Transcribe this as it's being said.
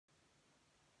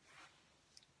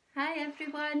Hi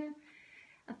everyone!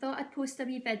 I thought I'd post a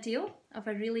wee video of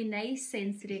a really nice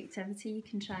sensory activity you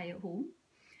can try at home.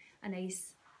 A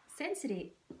nice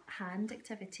sensory hand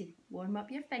activity. Warm up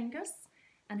your fingers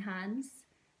and hands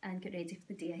and get ready for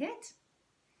the day ahead.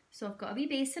 So I've got a wee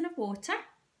basin of water.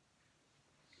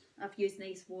 I've used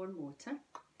nice warm water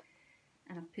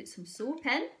and I've put some soap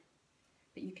in,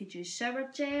 but you could use shower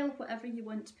gel, whatever you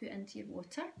want to put into your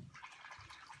water.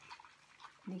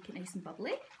 Make it nice and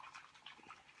bubbly.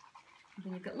 And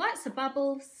when you've got lots of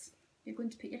bubbles, you're going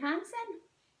to put your hands in.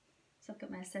 So I've got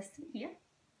my assistant here.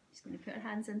 She's going to put her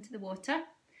hands into the water. Now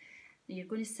you're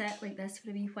going to sit like this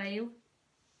for a wee while.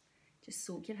 Just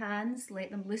soak your hands, let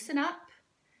them loosen up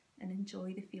and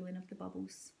enjoy the feeling of the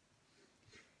bubbles.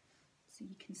 So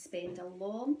you can spend a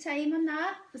long time on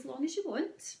that, as long as you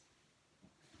want.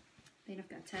 Then I've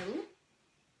got a towel.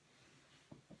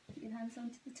 Put your hands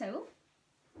onto the towel.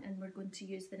 And we're going to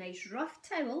use the nice rough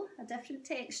towel, a different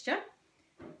texture,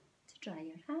 to dry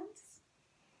your hands.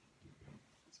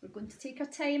 So we're going to take our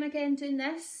time again doing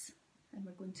this, and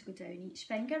we're going to go down each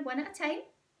finger one at a time.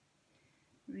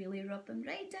 Really rub them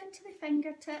right down to the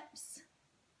fingertips.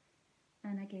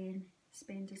 And again,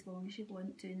 spend as long as you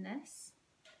want doing this.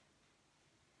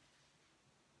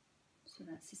 So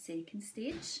that's the second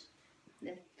stage.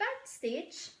 The third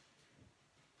stage,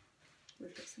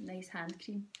 we've got some nice hand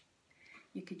cream.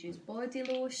 You could use body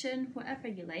lotion, whatever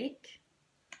you like.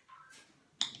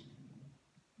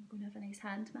 I'm going to have a nice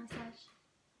hand massage.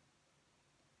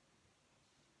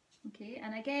 Okay,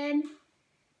 and again,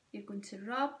 you're going to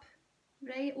rub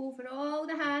right over all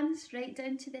the hands, right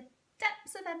down to the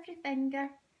tips of every finger.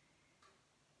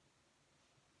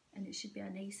 And it should be a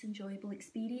nice, enjoyable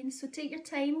experience. So take your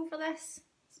time over this.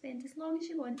 Spend as long as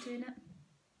you want doing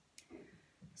it.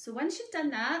 So once you've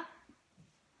done that,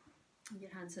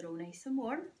 your hands are all nice and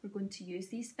warm, we're going to use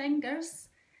these fingers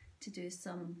to do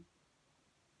some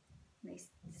nice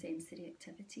sensory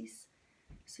activities.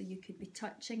 So you could be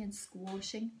touching and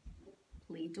squashing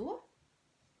Play-Doh.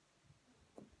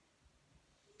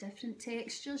 Different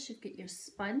textures, you've got your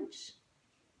sponge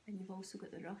and you've also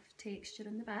got the rough texture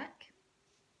in the back.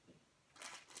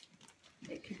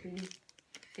 It could be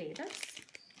feathers.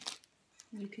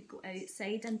 You could go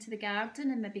outside into the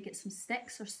garden and maybe get some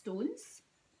sticks or stones.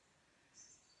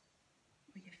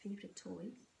 Or your favourite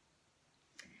toy.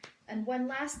 And one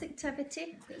last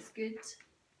activity that's good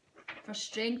for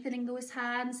strengthening those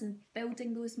hands and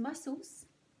building those muscles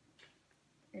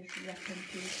is ripping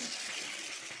paper.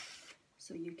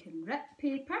 So you can rip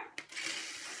paper,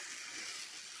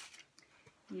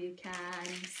 you can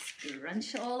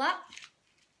scrunch it all up,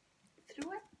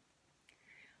 throw it,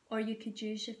 or you could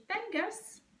use your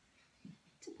fingers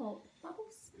to pop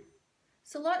bubbles.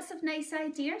 So lots of nice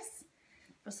ideas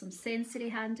for some sensory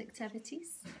hand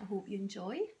activities. I hope you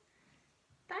enjoy.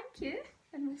 Thank you,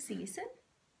 and we'll see you soon.